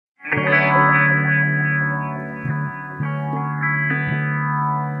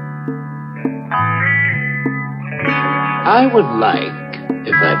I would like,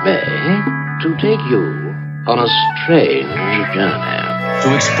 if I may, to take you on a strange journey.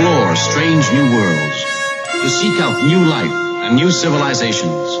 To explore strange new worlds. To seek out new life and new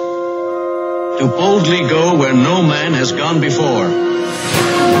civilizations. To boldly go where no man has gone before.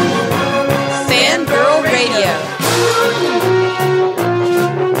 Fangirl Radio.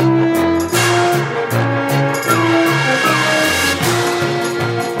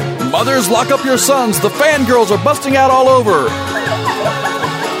 Mothers, lock up your sons. The fangirls are busting out all over.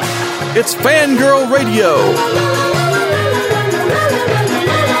 It's Fangirl Radio.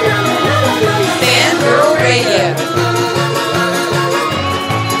 Fangirl Radio.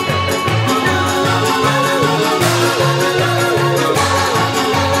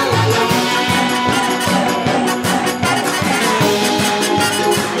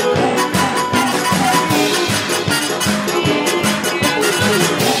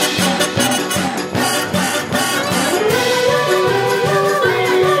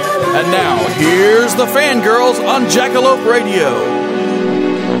 And now, here's the Fangirls on Jackalope Radio.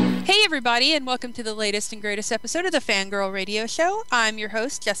 Hey everybody, and welcome to the latest and greatest episode of the Fangirl Radio Show. I'm your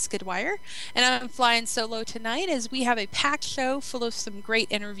host, Jessica Dwyer, and I'm flying solo tonight as we have a packed show full of some great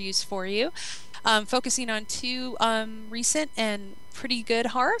interviews for you, focusing on two recent and pretty good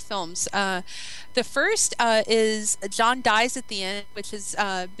horror films. The first is John Dies at the End, which has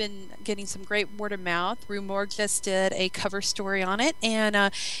been getting some great word of mouth. Rue Morgue just did a cover story on it,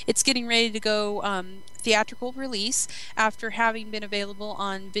 and it's getting ready to go theatrical release after having been available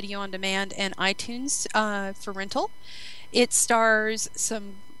on video on demand and iTunes for rental. It stars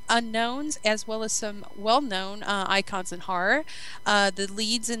some unknowns as well as some well-known icons in horror. The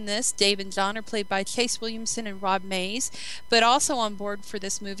leads in this, Dave and John, are played by Chase Williamson and Rob Mays, but also on board for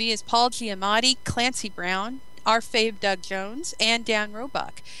this movie is Paul Giamatti, Clancy Brown, our fave Doug Jones, and Dan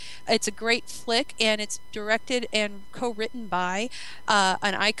Roebuck. It's a great flick, and it's directed and co-written by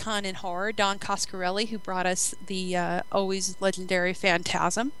an icon in horror, Don Coscarelli, who brought us the always legendary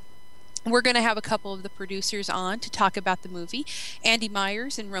Phantasm. We're going to have a couple of the producers on to talk about the movie, Andy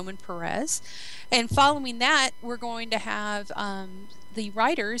Myers and Roman Perez. And following that, we're going to have the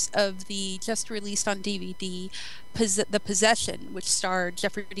writers of the just released on DVD, The Possession, which starred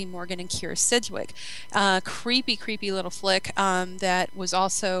Jeffrey Dean Morgan and Keira Sedgwick. Creepy little flick that was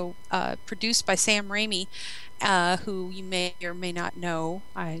also produced by Sam Raimi, who you may or may not know.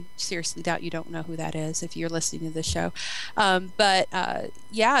 I seriously doubt you don't know who that is if you're listening to this show. But Sam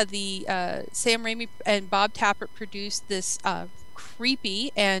Raimi and Bob Tappert produced this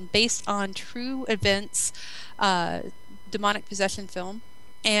creepy and based on true events demonic possession film.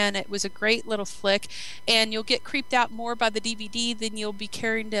 And it was a great little flick, and you'll get creeped out more by the DVD than you'll be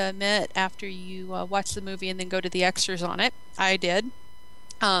caring to admit after you watch the movie and then go to the extras on it. I did.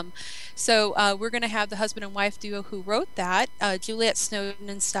 So we're going to have the husband and wife duo who wrote that, Juliet Snowden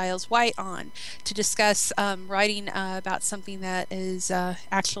and Styles White, on to discuss writing about something that is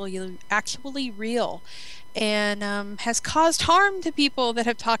actually real and has caused harm to people that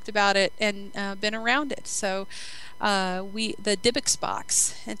have talked about it and been around it. So the Dybbuk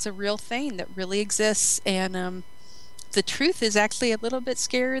box, it's a real thing that really exists, and the truth is actually a little bit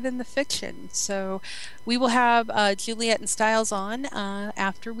scarier than the fiction. So we will have Juliet and Styles on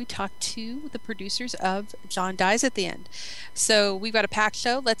after we talk to the producers of John Dies at the End. So we've got a packed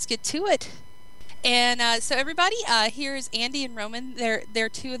show. Let's get to it. And so everybody, here's Andy and Roman. They're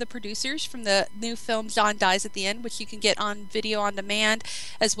two of the producers from the new film John Dies at the End, which you can get on video on demand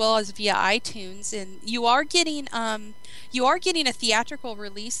as well as via iTunes. And you are getting a theatrical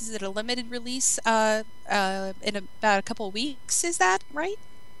release. Is it a limited release in about a couple of weeks? Is that right?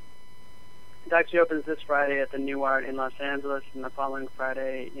 It actually opens this Friday at the New Art in Los Angeles, and the following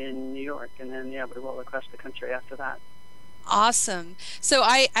Friday in New York, and then we roll across the country after that. Awesome. So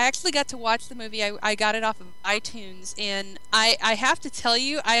I actually got to watch the movie. I got it off of iTunes, and I have to tell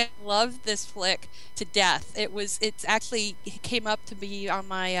you, I love this flick to death. It's actually came up to be on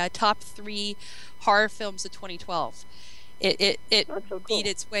my top 3 horror films of 2012. It so cool. Beat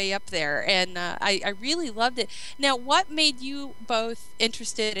its way up there, and I really loved it. Now, what made you both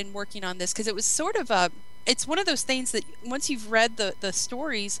interested in working on this? Because it was sort of it's one of those things that once you've read the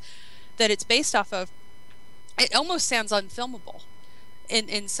stories that it's based off of, it almost sounds unfilmable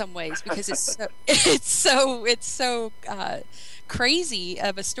in some ways, because it's so crazy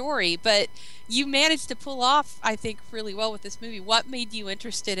of a story, but you managed to pull off, I think, really well with this movie. What made you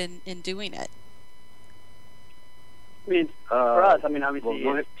interested in doing it? I mean, for us, obviously,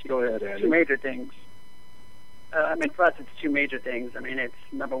 go ahead, Andy. Two major things. For us, it's two major things. It's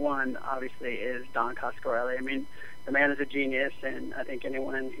number one, obviously, is Don Coscarelli. The man is a genius, and I think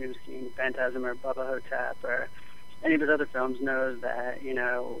anyone who's seen Phantasm or Bubba Hotep or any of his other films knows that, you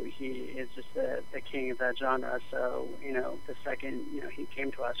know, he is just the king of that genre. So, you know, the second, you know, he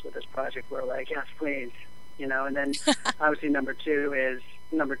came to us with this project, we're like, yes, please, you know. And then obviously number two is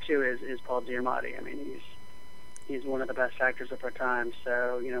Paul Giamatti. I mean, he's one of the best actors of our time.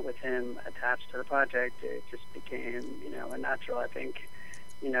 So, you know, with him attached to the project, it just became, you know, a natural. I think,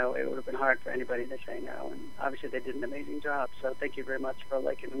 you know, it would have been hard for anybody to say no. And obviously they did an amazing job. So thank you very much for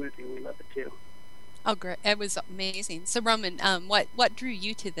liking the movie. We love it too. Oh, great. It was amazing. So, Roman, what drew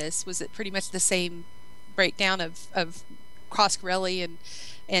you to this? Was it pretty much the same breakdown of Coscarelli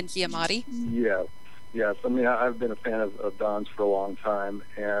and Giamatti? Yes. I mean, I've been a fan of Don's for a long time,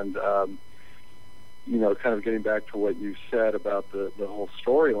 and you know, kind of getting back to what you said about the whole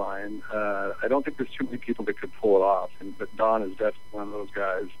storyline, I don't think there's too many people that could pull it off, but Don is definitely one of those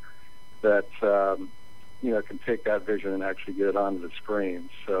guys that you know, can take that vision and actually get it onto the screen.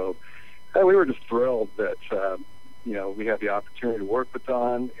 So we were just thrilled that you know, we had the opportunity to work with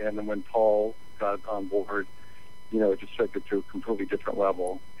Don, and then when Paul got on board, you know, it just took it to a completely different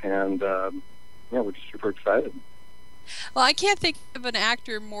level, and yeah, we're just super excited. Well, I can't think of an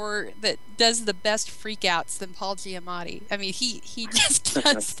actor more that does the best freakouts than Paul Giamatti. I mean, he just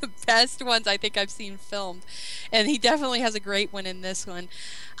does the best ones I think I've seen filmed, and he definitely has a great one in this one.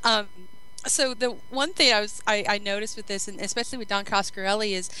 So the one thing I noticed with this, and especially with Don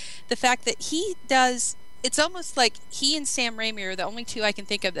Coscarelli, is the fact that he does. It's almost like he and Sam Raimi are the only two I can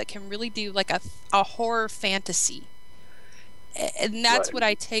think of that can really do like a horror fantasy. And that's right. What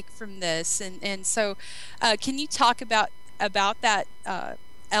I take from this, and so can you talk about that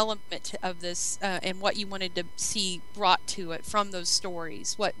element of this and what you wanted to see brought to it from those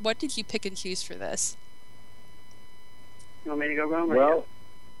stories? What did you pick and choose for this? You want me to go, Roman? Well,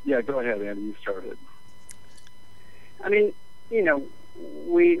 yeah, go ahead, Andy. You started. I mean, you know,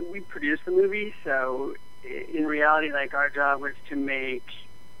 we produced the movie, so in reality, like, our job was to make,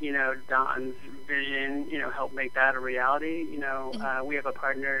 you know, Don's vision, you know, help make that a reality. You know, we have a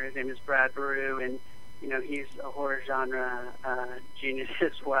partner, his name is Brad Baru, and, you know, he's a horror genre genius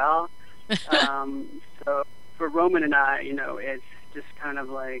as well. So for Roman and I, you know, it's just kind of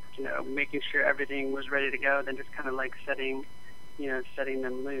like, you know, making sure everything was ready to go, then just kind of like setting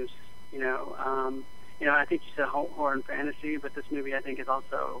them loose, you know. I think you said horror and fantasy, but this movie, I think, is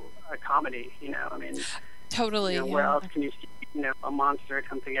also a comedy, you know. I mean, totally. You know, where else can you see, you know, a monster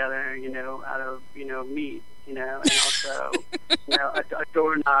come together, you know, out of, you know, meat, you know, and also, you know, a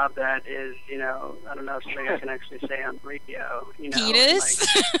doorknob that is, you know, I don't know, something I can actually say on the radio, you know. Penis?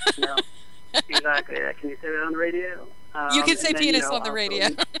 Like, you know, exactly. Can you say that on the radio? You can say then, penis you know, on the radio.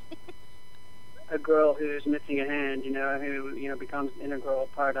 A girl who's missing a hand, you know, who, you know, becomes an integral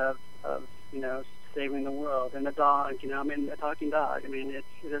part of, you know, saving the world, and a dog, you know, I mean, a talking dog. I mean,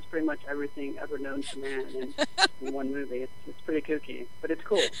 it's pretty much everything ever known to man in one movie. It's pretty kooky, but it's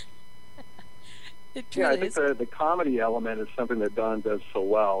cool. It truly I think the comedy element is something that Don does so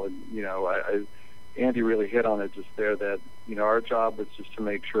well, and, you know, Andy really hit on it just there, that, you know, our job was just to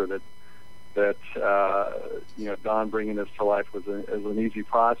make sure that you know, Don bringing this to life was an easy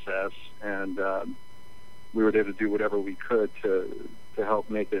process, and we were there to do whatever we could to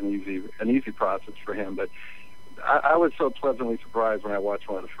help make it an easy process for him. But I was so pleasantly surprised when I watched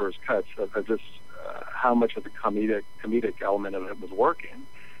one of the first cuts of just how much of the comedic element of it was working.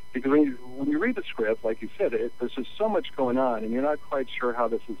 Because when you read the script, like you said, there's just so much going on, and you're not quite sure how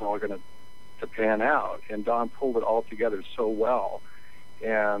this is all going to pan out. And Don pulled it all together so well.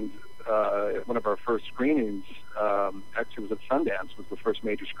 And at one of our first screenings, actually it was at Sundance, was the first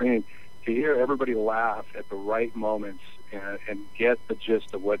major screening, to hear everybody laugh at the right moments and get the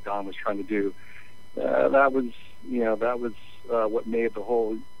gist of what Don was trying to do, that was what made the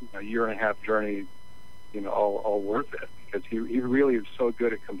whole year and a half journey, you know, all worth it. Because he really is so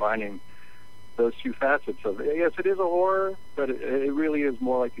good at combining those two facets of it. Yes, it is a horror, but it really is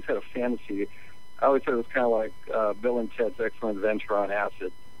more, like you said, a fantasy. I always said it was kind of like Bill and Ted's Excellent Adventure on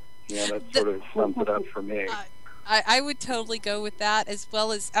acid. You know, that sort of sums it up for me. I would totally go with that, as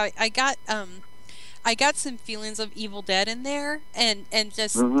well as I got some feelings of Evil Dead in there, and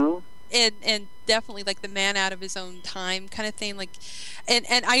just and definitely like the man out of his own time kind of thing. Like, and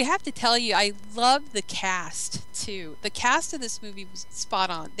I have to tell you, I love the cast too. The cast of this movie was spot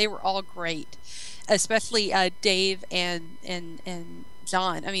on. They were all great, especially Dave and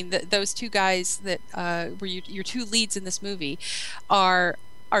John. I mean, those two guys that were your two leads in this movie are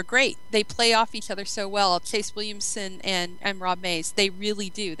great. They play off each other so well. Chase Williamson and Rob Mays, they really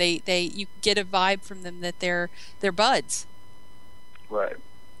do. You get a vibe from them that they're buds. Right.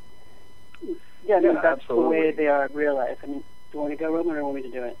 Yeah, no, that's absolutely. the way they are in real life. I mean, do you want to go, Roman, or want me to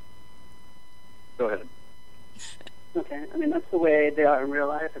do it? Go ahead. Okay, I mean, that's the way they are in real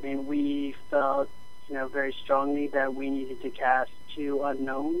life. I mean, we felt, very strongly that we needed to cast two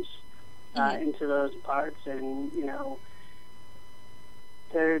unknowns into those parts, and,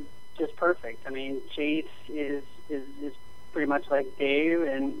 they're just perfect. I mean, Chase is pretty much like Dave,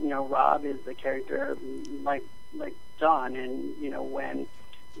 and, Rob is the character like Don, and, when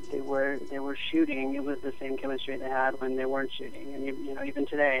they were shooting, it was the same chemistry they had when they weren't shooting, and, even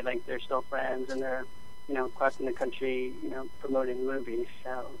today, like, they're still friends, and they're, crossing the country, promoting the movie.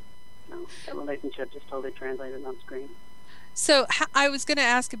 So, that relationship just totally translated on screen. So I was going to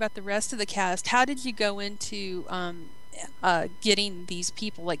ask about the rest of the cast. How did you go into getting these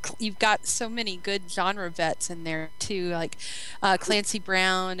people? Like, you've got so many good genre vets in there too, like Clancy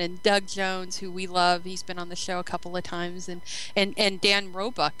Brown and Doug Jones, who we love. He's been on the show a couple of times, and Dan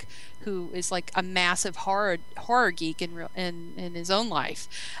Roebuck, who is like a massive horror geek in his own life.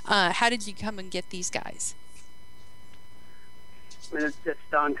 How did you come and get these guys? I mean, it's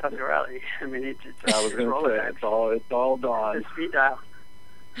Don Coscarelli. I mean, it's I was going to say, it's all Don. It's speed dial.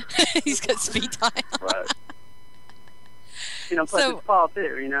 He's got speed dial. Right. Plus it's Paul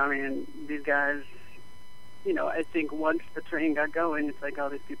too. I mean, these guys. I think once the train got going, it's like all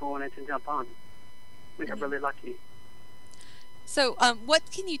these people wanted to jump on. We got really lucky. So, what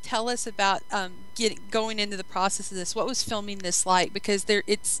can you tell us about going into the process of this? What was filming this like? Because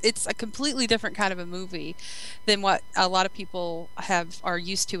it's a completely different kind of a movie than what a lot of people are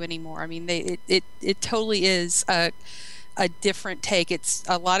used to anymore. I mean, it totally is a different take. It's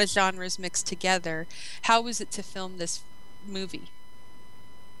a lot of genres mixed together. How was it to film this movie?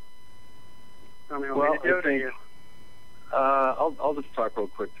 Well, I think I'll just talk real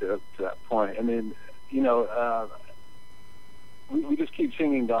quick to that point. I mean, we just keep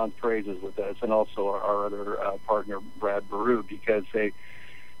singing Don's praises with this, and also our other partner, Brad Baru, because they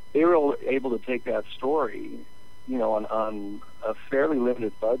were able to take that story, on a fairly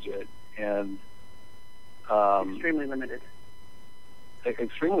limited budget, and extremely limited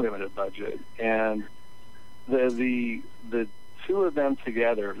budget, and the two of them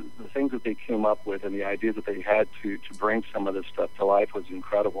together, the things that they came up with, and the ideas that they had to bring some of this stuff to life was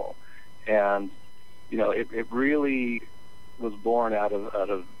incredible, and it really was born out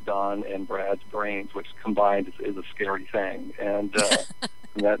of Don and Brad's brains, which combined is a scary thing. And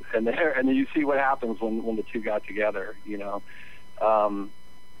and then you see what happens when the two got together, and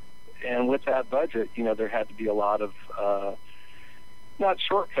with that budget, there had to be a lot of not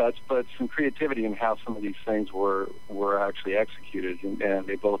shortcuts, but some creativity in how some of these things were actually executed, and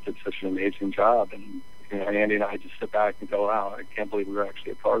they both did such an amazing job. And Andy and I just sit back and go, "Wow, I can't believe we were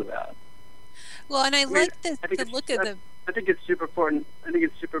actually a part of that." Well, and I like the look of the. I think it's super important. I think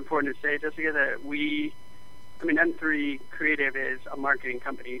it's super important to say, Jessica, that M3 Creative is a marketing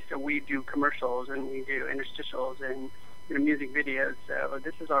company, so we do commercials and we do interstitials and music videos. So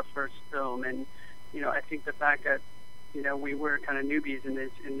this is our first film, and I think the fact that we were kind of newbies in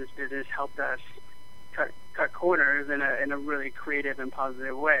this business helped us cut corners in a really creative and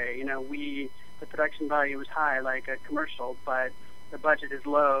positive way. The production value was high, like a commercial, but the budget is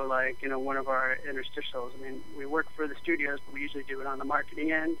low, like, one of our interstitials. I mean, we work for the studios, but we usually do it on the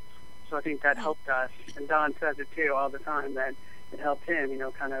marketing end. So I think that helped us. And Don says it, too, all the time, that it helped him,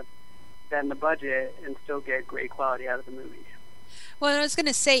 kind of bend the budget and still get great quality out of the movie. Well, I was going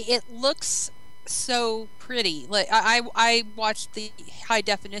to say, it looks so pretty. Like I watched the high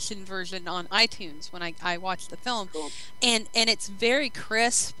definition version on iTunes when I watched the film. Cool. and it's very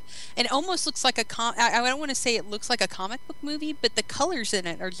crisp, and it almost looks like I don't want to say it looks like a comic book movie, but the colors in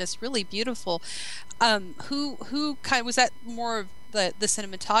it are just really beautiful. Who kind of was that, more of the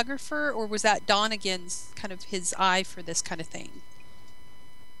cinematographer, or was that Don again's kind of his eye for this kind of thing?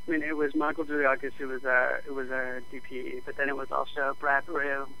 I mean, it was Michael Duriakis who was our DP, but then it was also Brad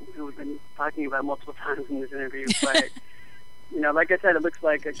Baru, who we've been talking about multiple times in this interview. But like I said, it looks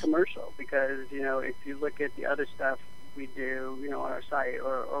like a commercial because if you look at the other stuff we do, on our site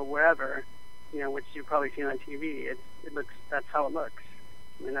or wherever, which you've probably seen on TV, that's how it looks.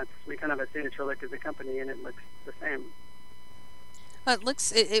 I mean, we kind of have a signature look as a company, and it looks the same. It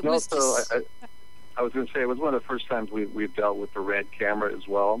looks. It was. Also, I was going to say, it was one of the first times we've dealt with the red camera as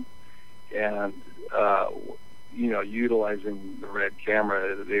well, and utilizing the red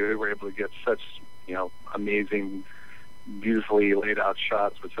camera, they were able to get such amazing, beautifully laid out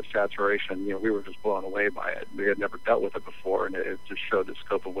shots with such saturation. We were just blown away by it. We had never dealt with it before, and it just showed the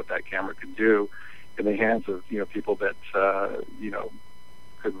scope of what that camera could do in the hands of people that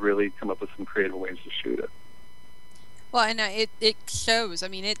could really come up with some creative ways to shoot it. Well, and it shows. I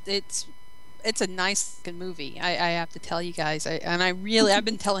mean, it's it's a nice looking movie. I have to tell you guys. I've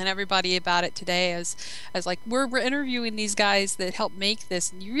been telling everybody about it today as like we're interviewing these guys that helped make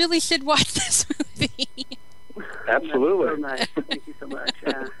this, and you really should watch this movie. Absolutely. That's so nice. Thank you so much.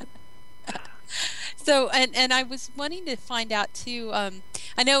 Yeah. So, and I was wanting to find out too.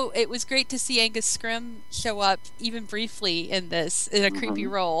 I know it was great to see Angus Scrimm show up even briefly in this in a creepy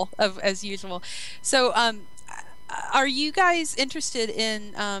role as usual. So, are you guys interested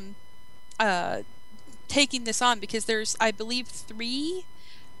in taking this on? Because there's, I believe, three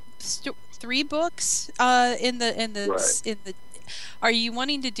books in the. Are you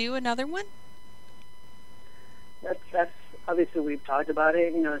wanting to do another one? That's obviously we've talked about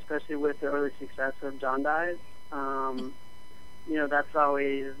it, especially with the early success of John Dies. That's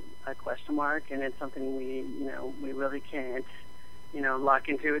always a question mark, and it's something we really can't, lock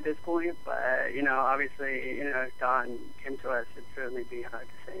into at this point. But, obviously, if Don came to us, it'd certainly be hard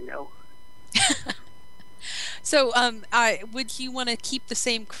to say no. So, would you want to keep the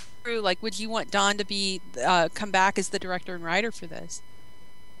same crew? Like, would you want Don to be come back as the director and writer for this?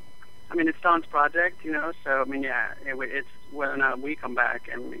 I mean, it's Don's project, so, yeah, it's whether or not we come back.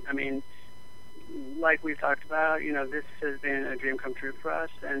 And, like we've talked about, this has been a dream come true for us,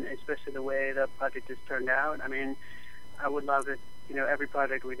 and especially the way the project has turned out. I would love it, every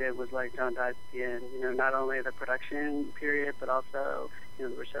project we did was like John Dies at the end, not only the production period, but also, the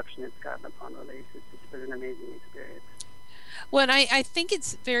reception it's gotten upon release. It's just been an amazing experience. Well, and I think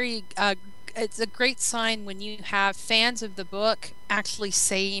it's very, it's a great sign when you have fans of the book actually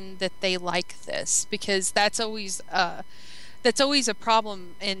saying that they like this, because that's always a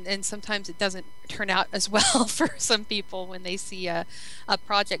problem, and sometimes it doesn't turn out as well for some people when they see a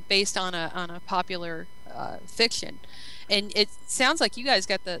project based on a popular fiction. And it sounds like you guys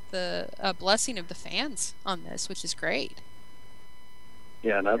got the blessing of the fans on this, which is great.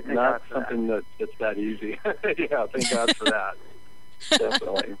 Yeah, not something that's that easy. Yeah, thank God for that.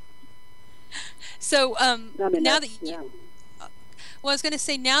 Definitely. So now that yeah. Well, I was going to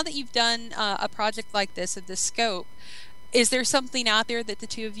say, now that you've done a project like this of this scope, is there something out there that the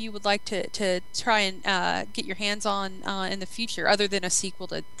two of you would like to try and get your hands on in the future, other than a sequel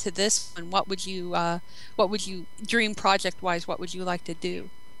to this one? What would you dream project wise? What would you like to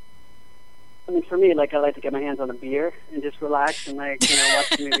do? For me, I like to get my hands on a beer and just relax and watch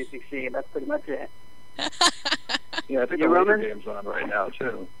the movie succeed. That's pretty much it. Yeah, I think the Hunger Game's on right now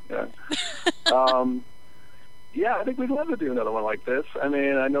too. Yeah. Yeah, I think we'd love to do another one like this. I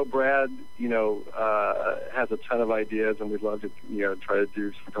know Brad, has a ton of ideas, and we'd love to, try to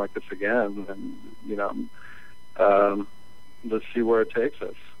do something like this again. And let's see where it takes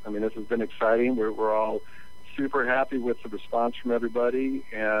us. This has been exciting. We're all super happy with the response from everybody,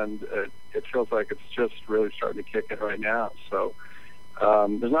 and it feels like it's just really starting to kick in right now. So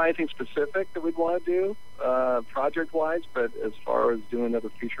there's not anything specific that we'd want to do project-wise, but as far as doing another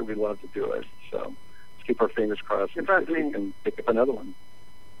feature, we'd love to do it. So let's keep our fingers crossed and see if we can pick up another one.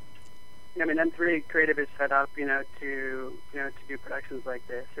 M3 Creative is set up, to do productions like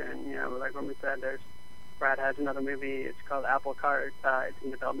this, and like when we said, Brad has another movie. It's called Apple Cart. It's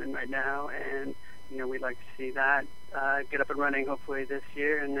in development right now, and we'd like to see that get up and running hopefully this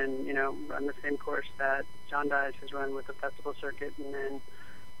year, and then run the same course that John Dies has run with the festival circuit, and then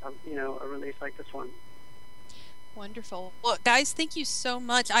a release like this one. Wonderful. Well, guys, thank you so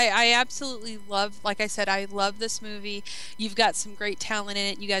much. I absolutely love, like I said, I love this movie. You've got some great talent in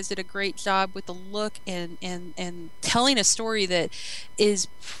it. You guys did a great job with the look and telling a story that is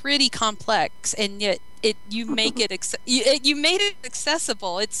pretty complex, and yet you make it you made it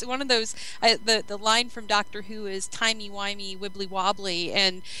accessible. It's one of those, the line from Doctor Who is timey-wimey, wibbly-wobbly,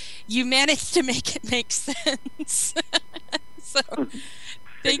 and you managed to make it make sense. So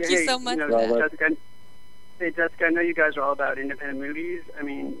thank you so much. Hey, Jessica, I know you guys are all about independent movies.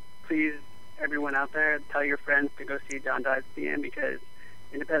 Please, everyone out there, tell your friends to go see John Dies at the End, because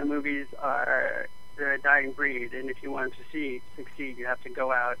independent movies they're a dying breed, and if you want them to succeed, you have to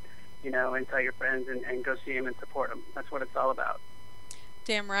go out, and tell your friends and go see them and support them. That's what it's all about.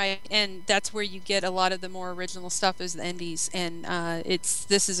 Damn right, and that's where you get a lot of the more original stuff is the indies, and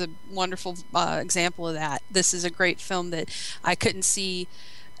this is a wonderful example of that. This is a great film that I couldn't see.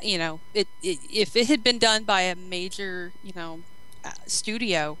 If it had been done by a major,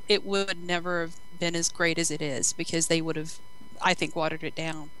 studio, it would never have been as great as it is, because they would have, I think, watered it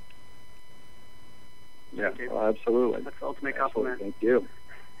down. Yeah, well, absolutely. That's the ultimate compliment. Thank you.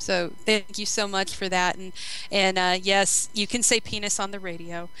 So thank you so much for that. And yes, you can say penis on the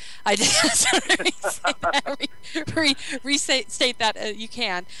radio. I just restate that. You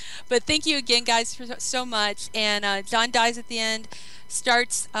can. But thank you again, guys, for so much. And John Dies at the End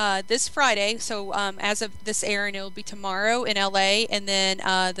starts this Friday. So as of this airing, it will be tomorrow in LA, and then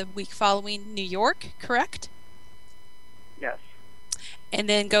the week following New York, correct? Yes. And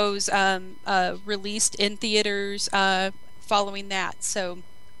then goes released in theaters following that. So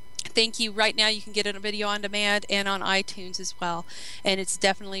thank you. Right now you can get it on video on demand and on iTunes as well, and it's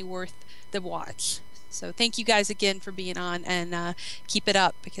definitely worth the watch. So thank you guys again for being on, and keep it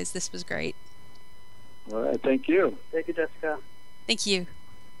up, because this was great. All right, thank you. Thank you, Jessica. Thank you.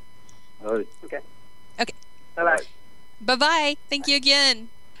 All right. Okay. Okay. Bye-bye. Bye-bye. Thank you again.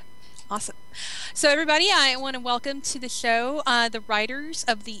 Awesome. So everybody, I want to welcome to the show the writers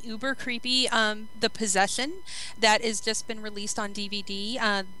of the uber creepy The Possession that has just been released on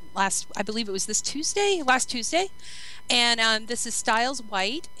DVD I believe it was last Tuesday. And this is Styles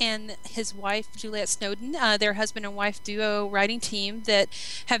White and his wife Juliet Snowden, their husband and wife duo writing team that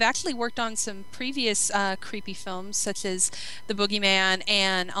have actually worked on some previous creepy films such as The Boogeyman,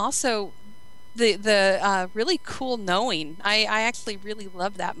 and also the really cool Knowing. I actually really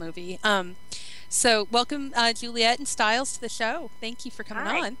love that movie. So welcome Juliet and Styles to the show. Thank you for coming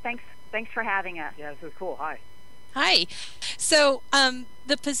on. Thanks for having us. Yeah, this is cool. Hi. Hi. So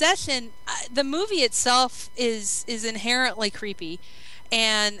The Possession, the movie itself is inherently creepy,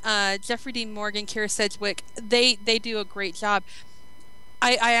 and Jeffrey Dean Morgan, Kara Sedgwick, they do a great job.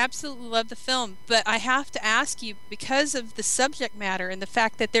 I absolutely love the film, but I have to ask you, because of the subject matter and the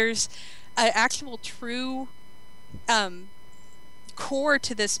fact that there's an actual true core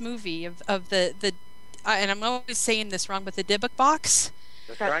to this movie of the and I'm always saying this wrong, but the Dybbuk box.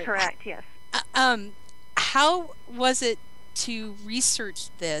 That's right. Correct. Yes. How was it to research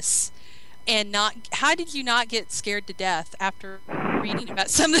this, and how did you not get scared to death after reading about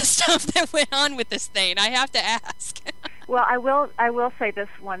some of the stuff that went on with this thing? I have to ask. Well, I will say this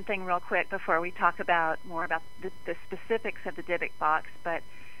one thing real quick before we talk more about the specifics of the Dybbuk box. But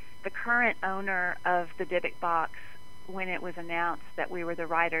the current owner of the Dybbuk box, when it was announced that we were the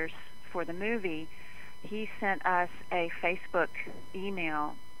writers for the movie, he sent us a Facebook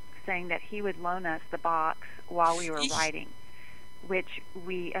email saying that he would loan us the box while we were writing, which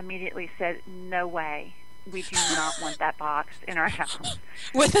we immediately said, no way. We do not want that box in our house.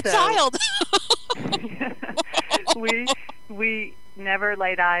 With a child. we never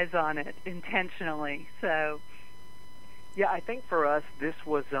laid eyes on it intentionally. So, yeah, I think for us, this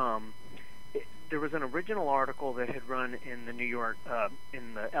was there was an original article that had run in the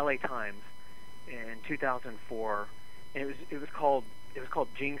in the LA Times in 2004, and it was called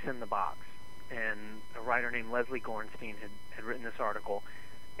Jinx in the Box, and a writer named Leslie Gorenstein had written this article,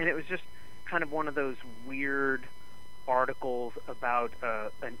 and it was just kind of one of those weird articles about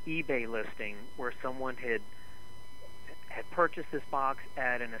an eBay listing where someone had purchased this box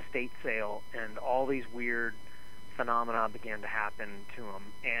at an estate sale, and all these weird phenomena began to happen to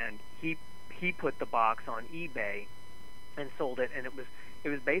him, and he put the box on eBay and sold it, and it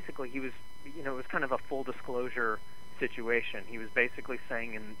was basically it was kind of a full disclosure situation. He was basically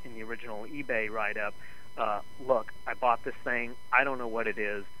saying in the original eBay write-up, look, I bought this thing, I don't know what it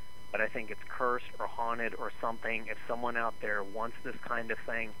is, but I think it's cursed or haunted or something. If someone out there wants this kind of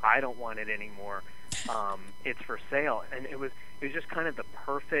thing, I don't want it anymore. It's for sale. And it was just kind of the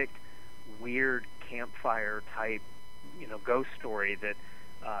perfect weird campfire type, ghost story that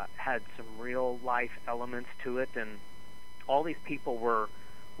had some real life elements to it, and all these people were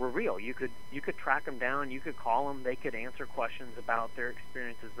real. You could track them down, you could call them, they could answer questions about their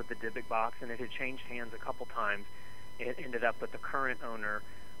experiences with the Dybbuk box, and it had changed hands a couple times. It ended up with the current owner,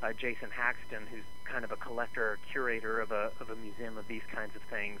 Jason Haxton, who's kind of a collector, curator of a museum of these kinds of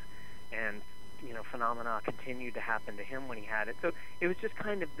things, and phenomena continued to happen to him when he had it. So it was just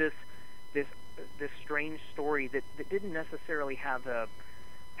kind of this strange story that didn't necessarily have a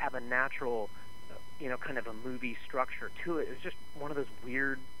natural kind of a movie structure to it. It was just one of those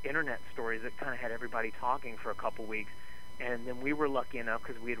weird internet stories that kind of had everybody talking for a couple weeks. And then we were lucky enough,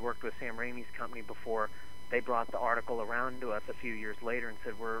 because we had worked with Sam Raimi's company before, they brought the article around to us a few years later and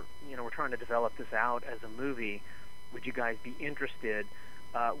said, we're trying to develop this out as a movie. Would you guys be interested?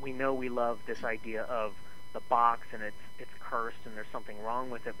 We know we love this idea of the box, and it's cursed and there's something wrong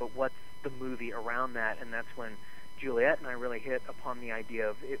with it, but what's the movie around that? And that's when Juliet and I really hit upon the idea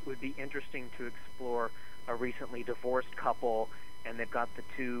of it would be interesting to explore a recently divorced couple, and they've got the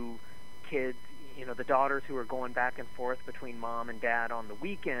two kids, the daughters who are going back and forth between mom and dad on the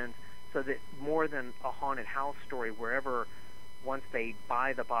weekends, so that more than a haunted house story, wherever once they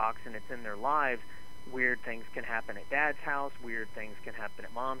buy the box and it's in their lives, weird things can happen at Dad's house, weird things can happen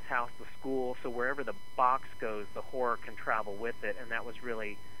at Mom's house, the school. So wherever the box goes, the horror can travel with it, and that was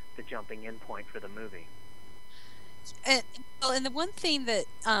really the jumping in point for the movie. And the one thing that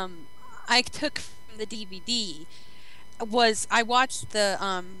I took from the DVD was I watched the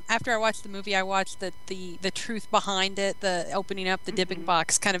after I watched the movie, I watched the truth behind it, the opening up the Dybbuk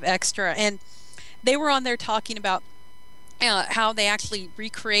box kind of extra, and they were on there talking about how they actually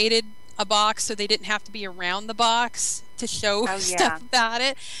recreated a box so they didn't have to be around the box to show stuff about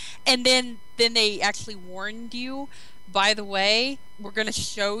it, and then they actually warned you, by the way, we're going to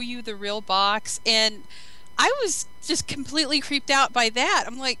show you the real box. And I was just completely creeped out by that.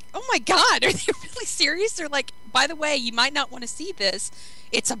 I'm like, oh my God, are they really serious? They're like, by the way, you might not want to see this.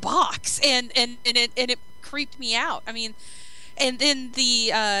 It's a box, and it creeped me out. I mean, and then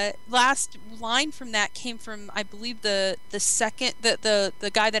the last line from that came from, I believe, the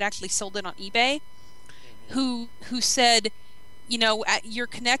guy that actually sold it on eBay, who said, you know, you're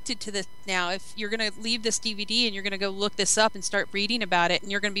connected to this now. If you're going to leave this DVD and you're going to go look this up and start reading about it,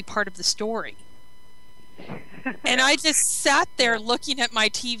 and you're going to be part of the story. And I just sat there looking at my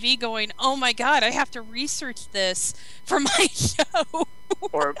TV going, oh my God, I have to research this for my show.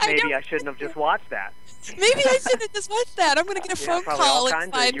 Or maybe I shouldn't have just watched that. Maybe I shouldn't have just watched that. I'm going to get a phone call in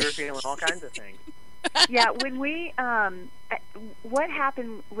 5 minutes. You were feeling all kinds of things. Yeah, when we what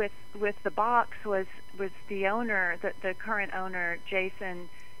happened with the box was the owner, the current owner, Jason.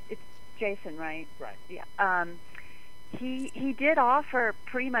 It's Jason, right? Right. Yeah. He did offer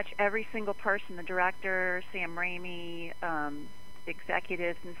pretty much every single person, the director, Sam Raimi,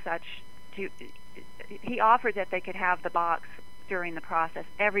 executives and such, he offered that they could have the box during the process.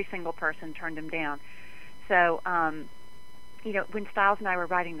 Every single person turned him down. So, you know, when Stiles and I were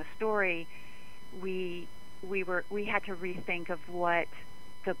writing the story, we had to rethink of what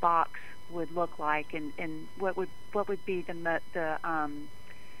the box would look like and what would be the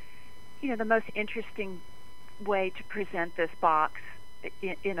most interesting way to present this box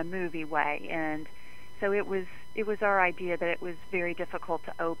in a movie way. And so it was our idea that it was very difficult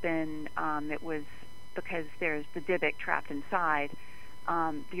to open. It was because there's the Dybbuk trapped inside.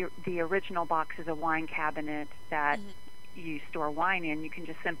 The original box is a wine cabinet that you store wine in. You can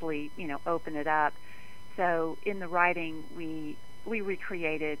just simply, you know, open it up. So in the writing, we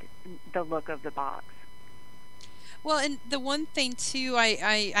recreated the look of the box. Well, and the one thing, too,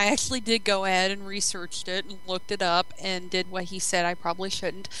 I actually did go ahead and researched it and looked it up and did what he said I probably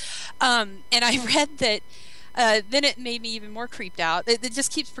shouldn't. And I read that, then it made me even more creeped out. It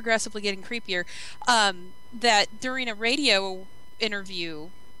just keeps progressively getting creepier. That during a radio interview,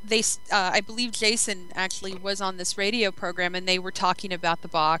 I believe Jason actually was on this radio program, and they were talking about the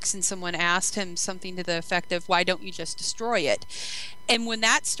box, and someone asked him something to the effect of, why don't you just destroy it? And when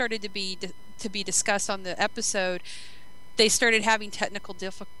that started to be discussed on the episode, they started having technical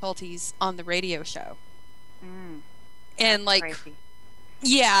difficulties on the radio show. And like, crazy.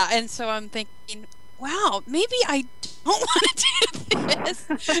 Yeah, and so I'm thinking, wow, maybe I don't want to do this.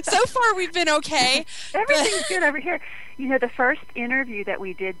 So far, we've been okay. Everything's good over here. You know, the first interview that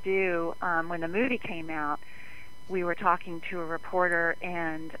we did do when the movie came out, we were talking to a reporter,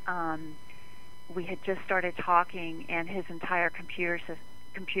 and we had just started talking, and his entire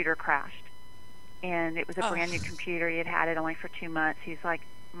computer crashed. And it was a brand new computer. He had had it only for 2 months. He's like,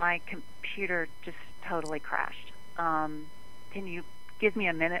 my computer just totally crashed. Can you give me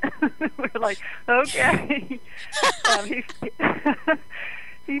a minute? We're like, okay.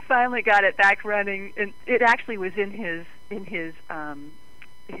 He finally got it back running, and it actually was in his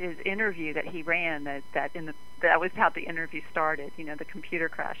interview that he ran. That was how the interview started. You know, the computer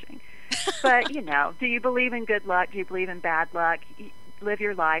crashing. But you know, do you believe in good luck? Do you believe in bad luck? Live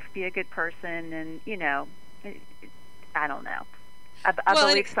your life, be a good person, and you know, I don't know. I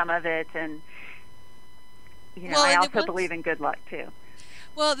believe some of it, and you know, I also believe in good luck too.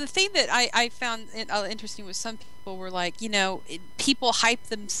 Well, the thing that I found interesting was some people were like, you know, people hype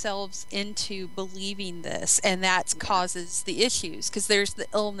themselves into believing this, and that causes the issues, because there's the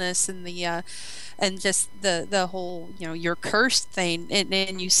illness and the and just the whole, you know, you're cursed thing,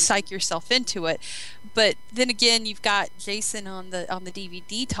 and you psych yourself into it. But then again, you've got Jason on the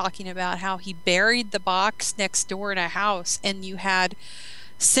DVD talking about how he buried the box next door in a house, and you had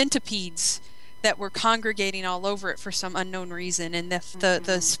centipedes that were congregating all over it for some unknown reason, and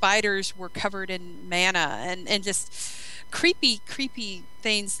the spiders were covered in manna, and just creepy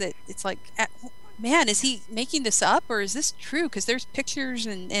things that it's like, man, is he making this up, or is this true? Because there's pictures,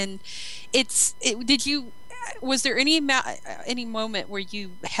 and was there any moment where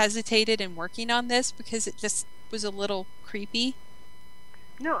you hesitated in working on this, because it just was a little creepy?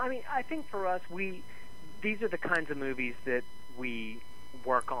 No, I mean, I think for us, these are the kinds of movies that we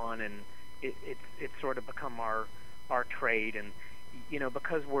work on, and it's sort of become our trade. And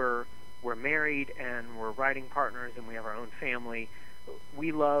because we're married and we're writing partners and we have our own family,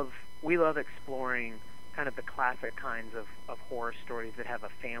 we love exploring kind of the classic kinds of horror stories that have a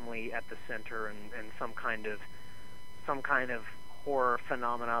family at the center, and some kind of horror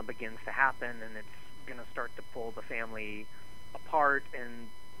phenomena begins to happen, and it's going to start to pull the family apart, and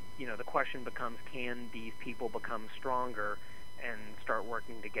the question becomes, can these people become stronger and start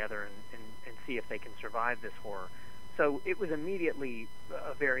working together and see if they can survive this horror? So it was immediately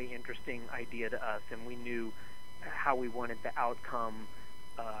a very interesting idea to us, and we knew how we wanted the outcome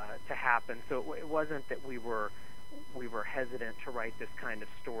to happen. So it wasn't that we were hesitant to write this kind of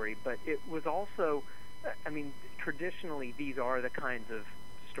story, but it was also, I mean, traditionally these are the kinds of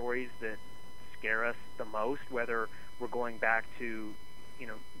stories that scare us the most, whether we're going back to,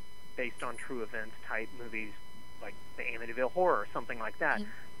 based on true events type movies like the Amityville Horror or something like that.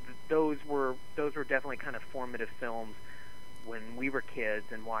 Mm-hmm. Those were definitely kind of formative films when we were kids,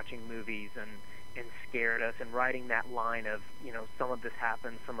 and watching movies and scared us, and writing that line of, some of this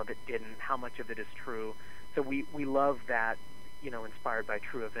happened, some of it didn't, how much of it is true. So we love that, inspired by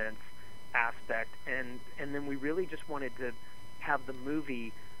true events aspect, and then we really just wanted to have the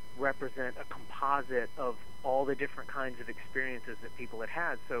movie represent a composite of all the different kinds of experiences that people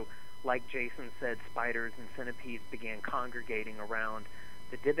had. So like Jason said, spiders and centipedes began congregating around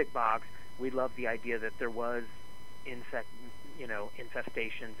the Dybbuk box. We loved the idea that there was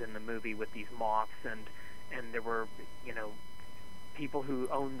infestations in the movie with these moths, and there were, people who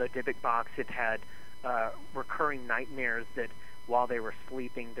owned the Dybbuk box had recurring nightmares that while they were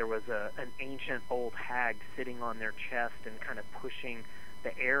sleeping, there was an ancient old hag sitting on their chest and kind of pushing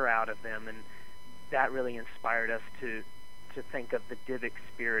the air out of them, and that really inspired us to think of the Dybbuk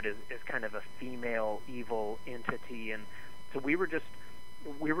spirit as kind of a female evil entity. And so we were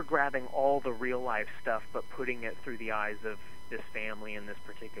grabbing all the real life stuff, but putting it through the eyes of this family in this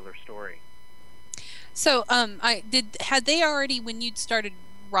particular story. So had they already, when you'd started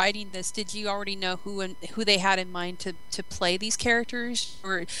writing this, did you already know who they had in mind to play these characters,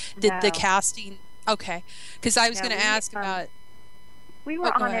 or did the casting? Okay, because I was going to ask about. We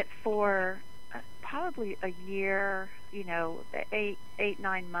were on it for probably a year,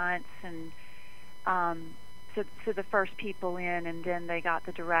 8-9 months, and so the first people in, and then they got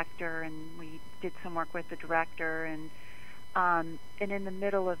the director, and we did some work with the director, and in the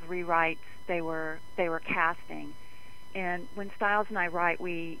middle of rewrites, they were casting. And when Stiles and I write,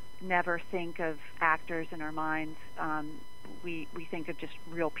 we never think of actors in our minds. We think of just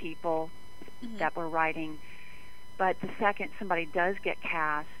real people that we're writing. But the second somebody does get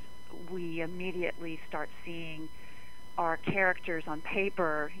cast, we immediately start seeing our characters on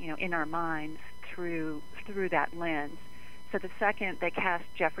paper, in our minds through that lens. So the second they cast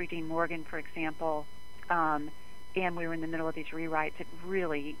Jeffrey Dean Morgan, for example, and we were in the middle of these rewrites, it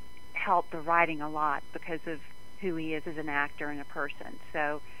really helped the writing a lot because of who he is as an actor and a person.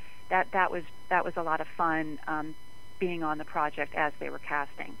 So that was a lot of fun being on the project as they were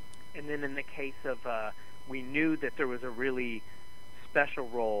casting. And then in the case of we knew that there was a really special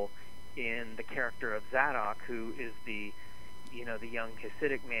role in the character of Zadok, who is the young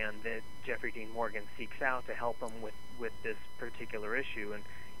Hasidic man that Jeffrey Dean Morgan seeks out to help him with this particular issue. And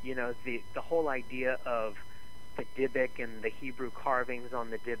the whole idea of the Dybbuk and the Hebrew carvings on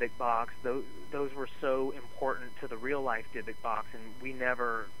the Dybbuk box, those were so important to the real life Dybbuk box, and we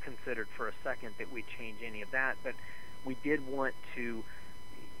never considered for a second that we'd change any of that. But we did want to,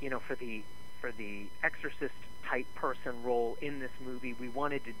 for the exorcist type person role in this movie, we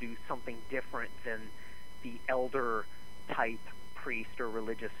wanted to do something different than the elder type priest or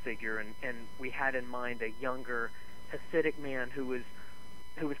religious figure, and we had in mind a younger Hasidic man who was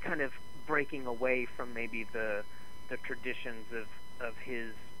kind of breaking away from maybe the traditions of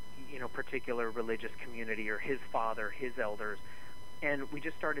his particular religious community, or his father, his elders. And we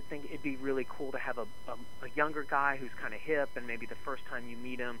just started thinking it'd be really cool to have a younger guy who's kind of hip, and maybe the first time you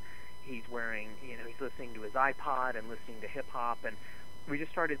meet him, he's wearing, he's listening to his iPod and listening to hip-hop. And we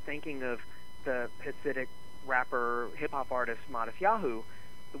just started thinking of the Hasidic rapper, hip-hop artist Matisyahu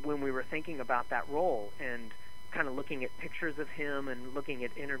when we were thinking about that role, and kind of looking at pictures of him and looking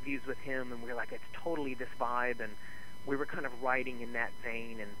at interviews with him, and we were like, it's totally this vibe. And we were kind of writing in that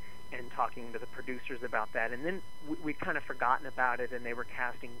vein and talking to the producers about that. And then we'd kind of forgotten about it, and they were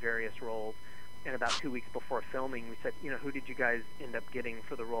casting various roles. And about 2 weeks before filming, we said, who did you guys end up getting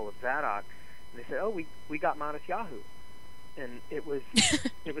for the role of Zadok? And they said, we got Matisyahu. And it was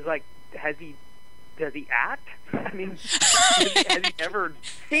like, has he does he act? I mean, has he ever?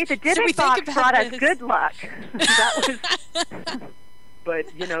 See, the Dybbuk box brought us good luck. That was. But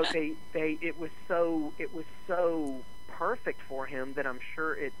it was so perfect for him that I'm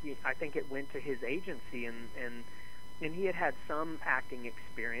sure I think it went to his agency, and he had some acting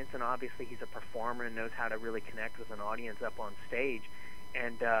experience, and obviously he's a performer and knows how to really connect with an audience up on stage,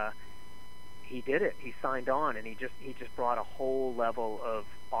 and he did it. He signed on, and he just brought a whole level of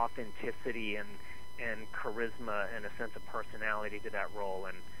authenticity and charisma and a sense of personality to that role,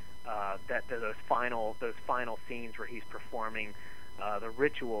 and those final scenes where he's performing the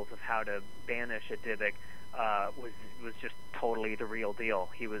rituals of how to banish a Dybbuk was just totally the real deal.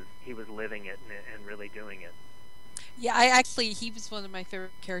 He was living it and really doing it. Yeah, he was one of my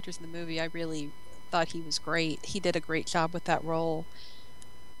favorite characters in the movie. I really thought he was great. He did a great job with that role.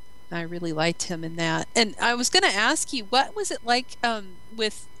 I really liked him in that. And I was going to ask you, what was it like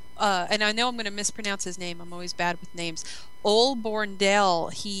with, and I know I'm going to mispronounce his name. I'm always bad with names. Ole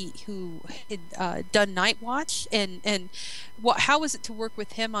Borndell, who had done Night Watch, and how was it to work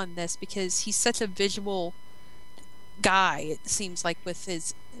with him on this? Because he's such a visual guy, it seems like, with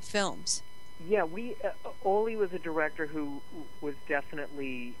his films. Yeah, Ole was a director who was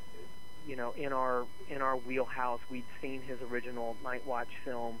definitely, in our wheelhouse. We'd seen his original Night Watch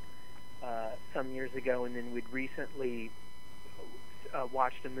film some years ago, and then we'd recently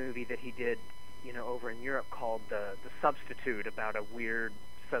watched a movie that he did, over in Europe called The Substitute, about a weird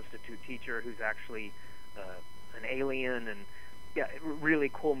substitute teacher who's actually an alien, and yeah, really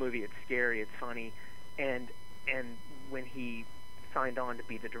cool movie. It's scary, it's funny, and when he signed on to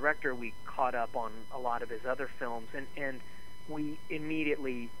be the director, we caught up on a lot of his other films, and we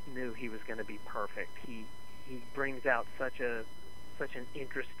immediately knew he was going to be perfect. He brings out such an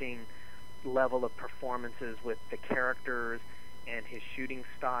interesting level of performances with the characters and his shooting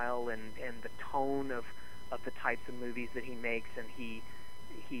style and the tone of the types of movies that he makes, and he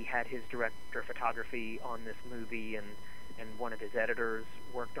had his director of photography on this movie, and one of his editors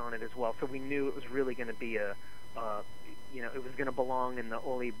worked on it as well. So we knew it was really going to be it was going to belong in the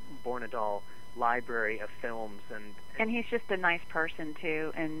Ole Borndell library of films, and he's just a nice person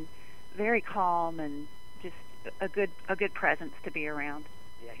too, and very calm, and just a good presence to be around.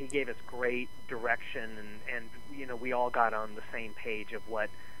 Yeah, he gave us great direction, and we all got on the same page of what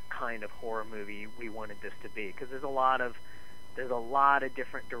kind of horror movie we wanted this to be, because there's a lot of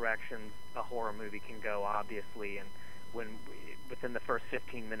different directions a horror movie can go, obviously, and within the first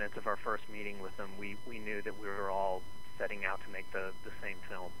 15 minutes of our first meeting with him, we knew that we were all setting out to make the same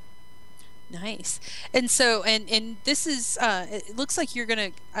film. Nice. And so, and this is, it looks like you're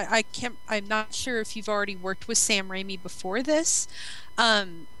going to, I'm not sure if you've already worked with Sam Raimi before this.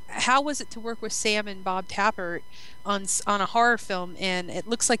 How was it to work with Sam and Bob Tappert on a horror film? And it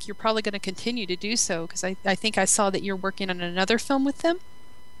looks like you're probably going to continue to do so, because I think I saw that you're working on another film with them.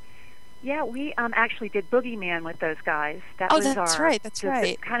 Yeah, we actually did Boogeyman with those guys. That's right.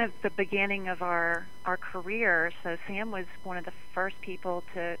 Kind of the beginning of our career. So Sam was one of the first people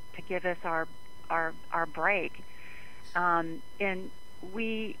to give us our break, and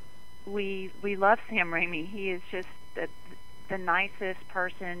we love Sam Raimi. He is just the nicest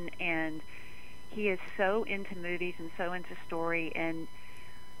person, and he is so into movies and so into story, and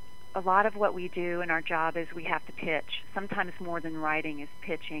a lot of what we do in our job is we have to pitch. Sometimes more than writing is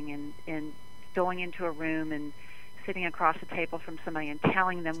pitching and going into a room and sitting across the table from somebody and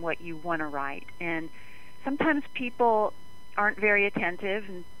telling them what you want to write. And sometimes people aren't very attentive,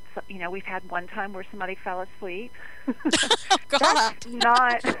 and we've had one time where somebody fell asleep. Oh, God. That's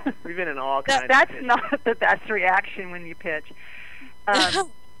not. We've been in all kinds. That's not the best reaction when you pitch.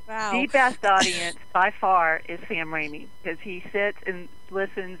 Wow. The best audience by far is Sam Raimi, because he sits and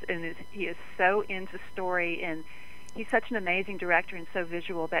listens, and he is so into story, and he's such an amazing director and so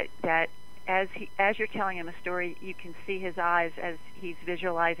visual that as you're telling him a story, you can see his eyes as he's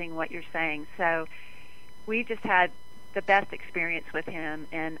visualizing what you're saying. So we just had the best experience with him,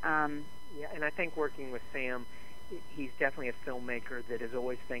 and yeah, and I think working with Sam, he's definitely a filmmaker that is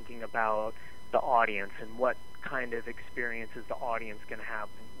always thinking about the audience and what kind of experiences the audience going to have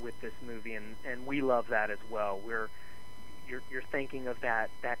with this movie, and we love that as well. You're thinking of that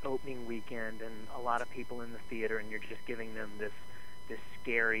opening weekend and a lot of people in the theater, and you're just giving them this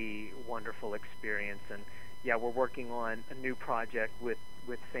scary, wonderful experience. And yeah, we're working on a new project with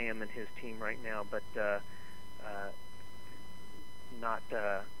Sam and his team right now, but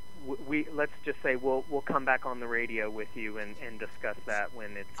let's just say we'll come back on the radio with you and discuss that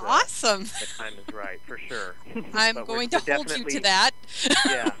when it's awesome. The time is right, for sure. I'm going to hold you to that.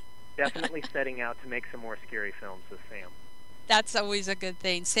 Yeah, definitely setting out to make some more scary films with Sam. That's always a good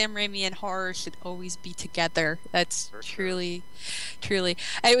thing. Sam Raimi and horror should always be together. That's truly.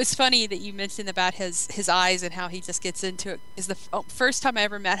 It was funny that you mentioned about his eyes and how he just gets into it. Is the first time I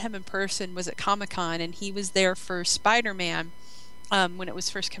ever met him in person was at Comic-Con, and he was there for Spider-Man when it was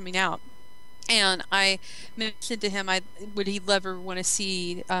first coming out. And I mentioned to him, would he ever want to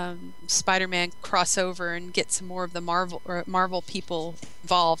see Spider-Man cross over and get some more of the Marvel people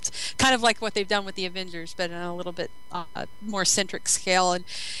involved, kind of like what they've done with the Avengers, but on a little bit more centric scale.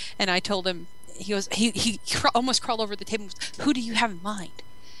 And I told him, he almost crawled over the table and goes, "Who do you have in mind?"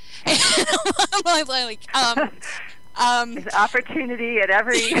 And I'm like, There's opportunity at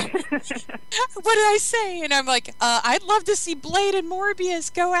every. What did I say? And I'm like, I'd love to see Blade and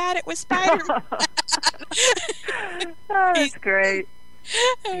Morbius go at it with Spider-Man. Oh, that's great.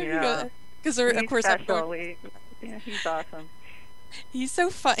 Yeah, because of course special. He's awesome. He's so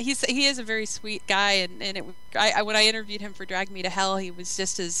fun. He is a very sweet guy, and when I interviewed him for Drag Me to Hell, he was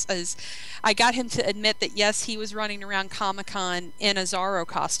just as I got him to admit that yes, he was running around Comic-Con in a Zorro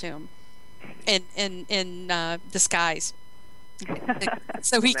costume. In disguise,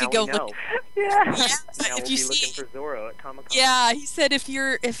 so he could go look. Yeah. Now If we'll you be looking for Zorro at Comic-Con. Yeah, he said if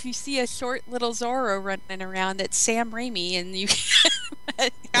you see a short little Zorro running around, it's Sam Raimi, and you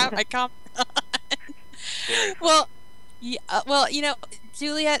got my Comic-Con. Well,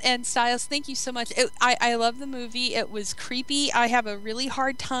 Juliet and Styles, thank you so much. I love the movie. It was creepy. I have a really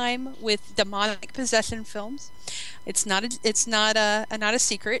hard time with demonic possession films. It's not a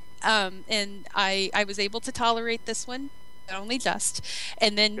secret. And I was able to tolerate this one, but only just.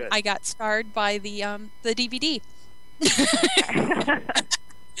 And then Good. I got scarred by the DVD.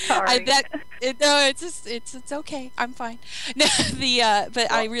 Sorry. It's okay. I'm fine.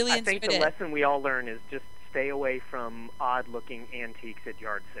 I really enjoyed it. I think the lesson we all learn is just stay away from odd-looking antiques at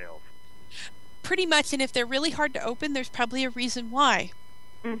yard sales. Pretty much, and if they're really hard to open, there's probably a reason why.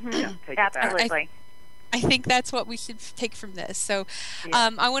 Mm-hmm. Yeah, take it back. Absolutely. I think that's what we should take from this. So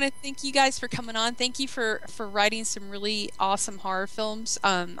I want to thank you guys for coming on. Thank you for writing some really awesome horror films.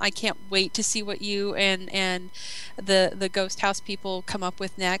 I can't wait to see what you and the Ghost House people come up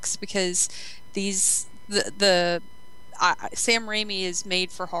with next, because Sam Raimi is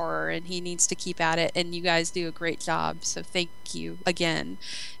made for horror, and he needs to keep at it, and you guys do a great job. So thank you again.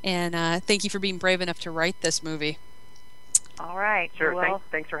 And thank you for being brave enough to write this movie. All right. Sure. Well,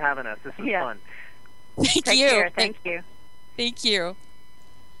 Thanks for having us. This was fun. Thank take you. care. Thank you. Thank you.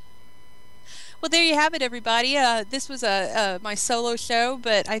 Well, there you have it, everybody. This was my solo show,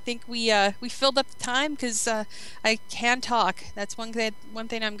 but I think we filled up the time because I can talk. That's one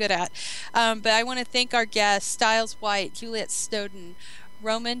thing I'm good at. But I want to thank our guests, Styles White, Juliet Snowden,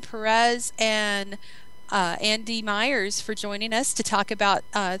 Roman Perez, and Andy Myers for joining us to talk about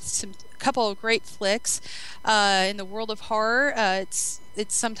some couple of great flicks in the world of horror.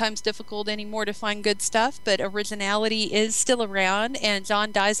 It's sometimes difficult anymore to find good stuff, but originality is still around, and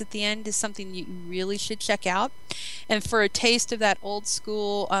John Dies at the End is something you really should check out. And for a taste of that old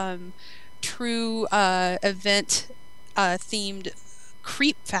school true event themed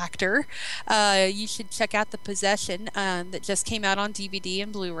creep factor, you should check out The Possession that just came out on DVD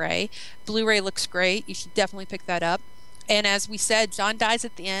and Blu-ray. Blu-ray looks great. You should definitely pick that up. And as we said, John Dies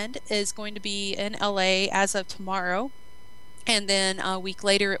at the End is going to be in LA as of tomorrow. And then a week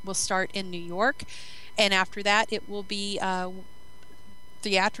later it will start in New York. And after that it will be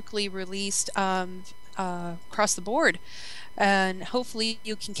theatrically released across the board. And hopefully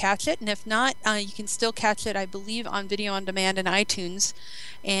you can catch it. And if not, you can still catch it, I believe, on video on demand and iTunes.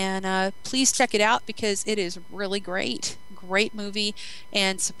 And please check it out because it is really great. Great movie.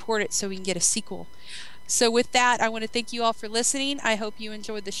 And support it so we can get a sequel. So with that, I want to thank you all for listening. I hope you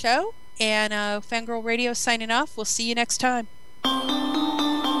enjoyed the show. And Fangirl Radio signing off. We'll see you next time.